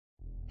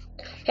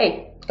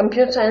Hey,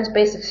 Computer Science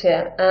Basics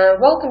here,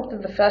 and welcome to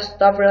the first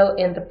tutorial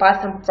in the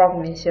Python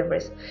programming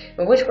series,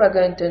 in which we are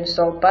going to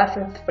install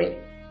Python 3.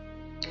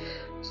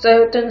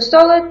 So to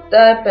install it,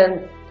 type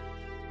in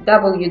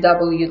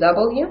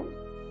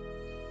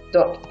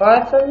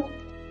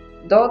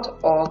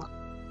www.python.org,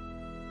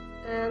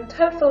 and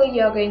hopefully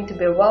you are going to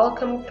be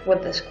welcomed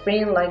with a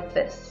screen like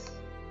this.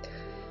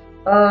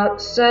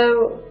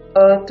 To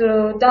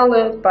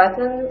download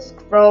Python,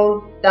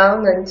 scroll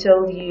down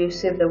until you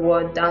see the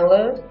word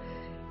download,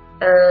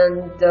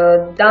 and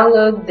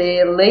download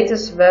the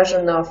latest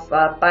version of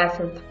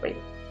Python 3.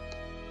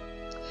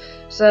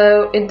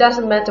 So it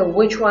doesn't matter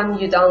which one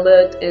you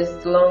download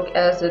as long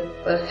as it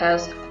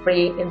has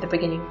 3 in the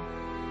beginning.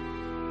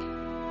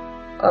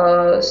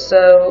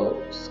 So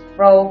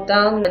scroll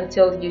down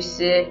until you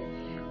see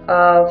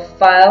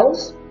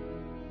files,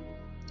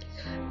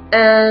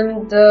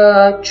 and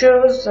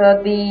choose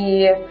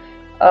the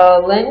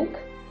link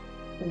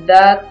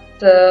that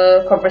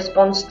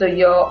corresponds to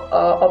your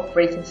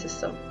operating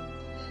system.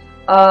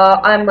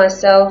 I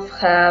myself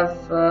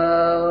have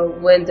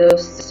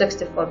Windows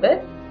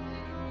 64-bit,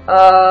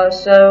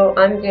 so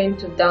I'm going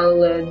to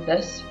download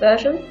this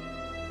version.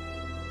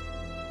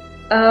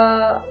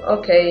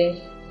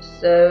 Okay,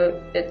 so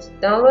it's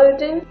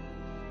downloading.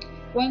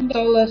 When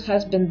download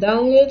has been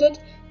downloaded,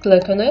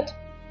 click on it,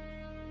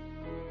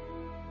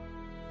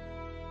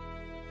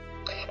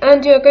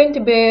 and you're going to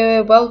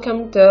be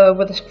welcomed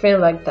with a screen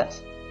like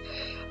this.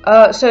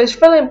 So it's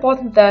really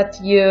important that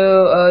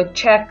you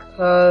check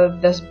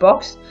this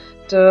box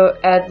to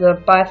add the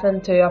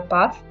Python to your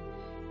path.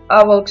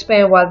 I will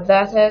explain what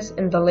that is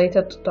in the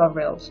later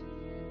tutorials.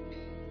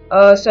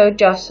 So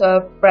just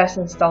press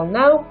install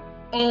now,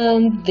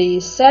 and the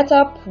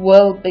setup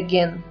will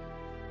begin.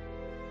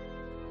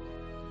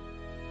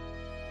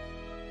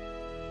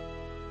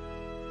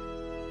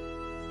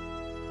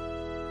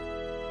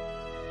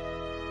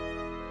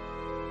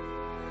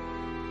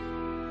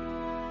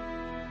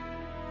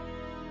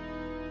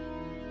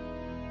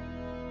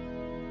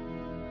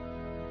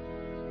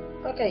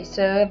 Okay,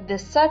 so the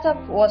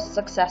setup was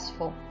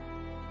successful.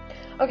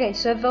 Okay,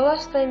 so the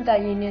last thing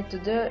that you need to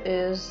do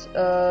is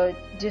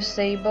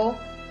disable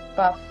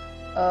path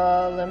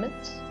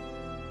limits.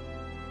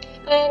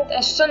 And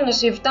as soon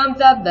as you've done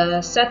that,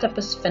 the setup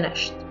is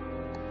finished.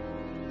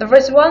 There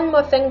is one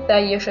more thing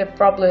that you should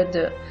probably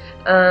do,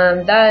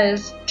 and that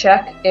is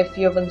check if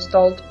you've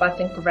installed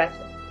Python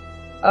correctly.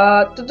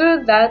 To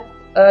do that,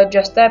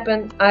 just type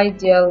in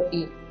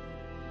IDLE.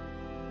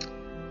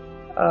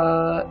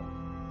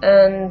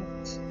 And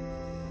it's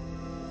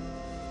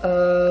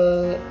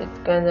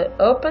gonna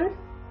open,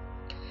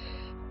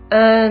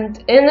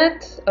 and in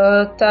it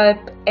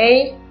type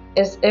a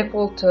is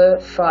equal to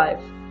 5.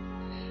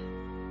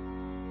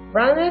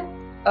 Run it.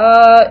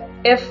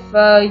 If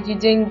you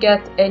didn't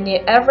get any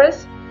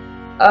errors,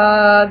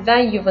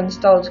 then you've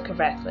installed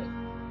correctly.